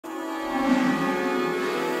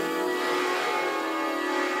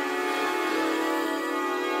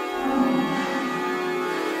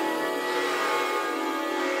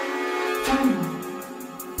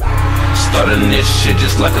starting this shit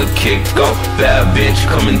just like a kick-off. Bad bitch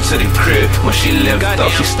coming to the crib. When she left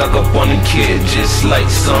off, she stuck up on the kid just like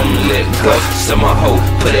some lit go. Sell my hoe,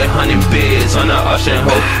 put 100 beds on the auction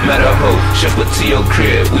hoe. Matter hoe, ship it to your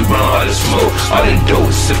crib. We run all the smoke, all the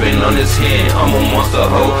dope, sipping on his hand. I'm a monster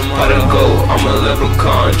hoe, how to go? I'm a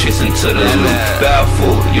leprechaun, chasing to the loop.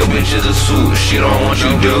 Baffled, your bitch is a suit, she don't want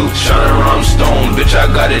you dude. Shining rhinestone, bitch,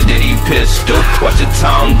 I got a ditty pistol. Watch the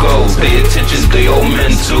time go, pay attention to your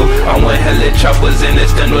mental. I went hella choppers and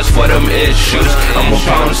extenders for them issues. I'm a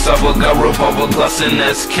pound stopper, got revolver gloss in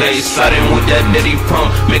SK. Sliding with that ditty pump,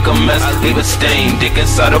 make a mess, leave a stain. Dick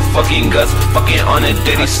inside of fucking guts, fucking on a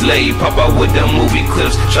ditty slave. Pop out with them movie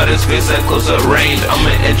clips, shot his face at closer range. I'ma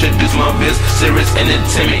introduce my biz, serious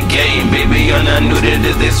entertainment game. Baby, you're not new to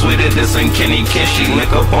this, they sweeter this and Kenny. Can she lick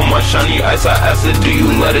up on my shiny ice? I asked her, do you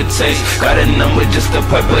love the taste? Got a number just to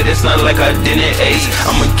pipe, but it's not like I didn't ace.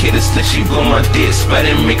 I'm a kid that slick, she blow my dick, spat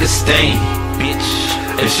and make a stain, bitch.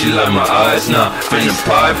 And she like my eyes now, bring the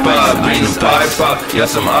pipe up, bring the pipe up. Y'all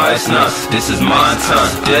some ice now, this is my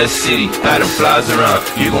time. Dead city, had them flies around.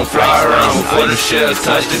 You gon' fly around before the shells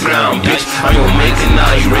touch the ground, bitch. I'm gon' make it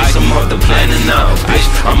now, you race them off the planet now, bitch.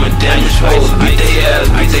 I'ma damage hoes, beat they ass,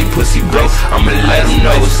 beat they pussy bro. I'ma let them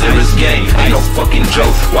know, serious game, ain't no fucking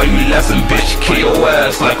joke. Why you laughing, bitch? Kill your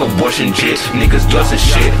ass like abortion jit. Niggas dustin'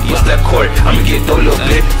 shit, what's that court? I'ma get through a little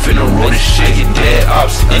bit, finna roll this shit. Get dead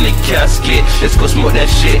ops in the casket, let's go smoke that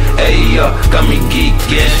shit. Ayy, got me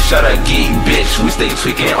geekin', shout out geek, bitch. We stay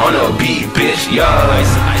tweaking on a beat, bitch. Yeah,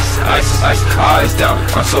 ice, eyes down.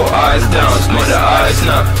 I'm so eyes down. Smell the eyes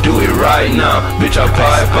now. Do it right now, bitch. I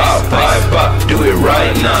pipe out. Do it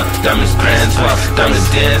right now. Diamonds grand swap, diamonds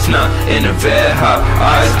dance now. In the bed hop,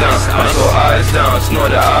 eyes down. I'm so eyes down.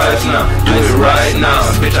 Snort the eyes now. Do it right now,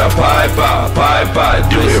 bitch. I pipe out.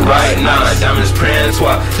 Do it right now. Diamonds grand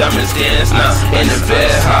swap, diamonds dance now. In the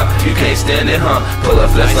bed hop, you can't stand it, huh? Pull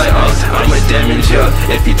up flex like I'm a damage, yeah.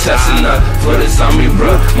 If you testing up, for this on me,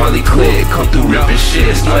 bro. Molly Click, come through ripping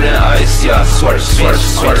shit. Snort that ice, yeah. Swerve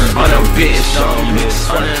on a bitch,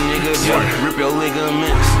 on a nigga, yeah. Rip your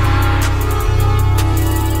ligaments.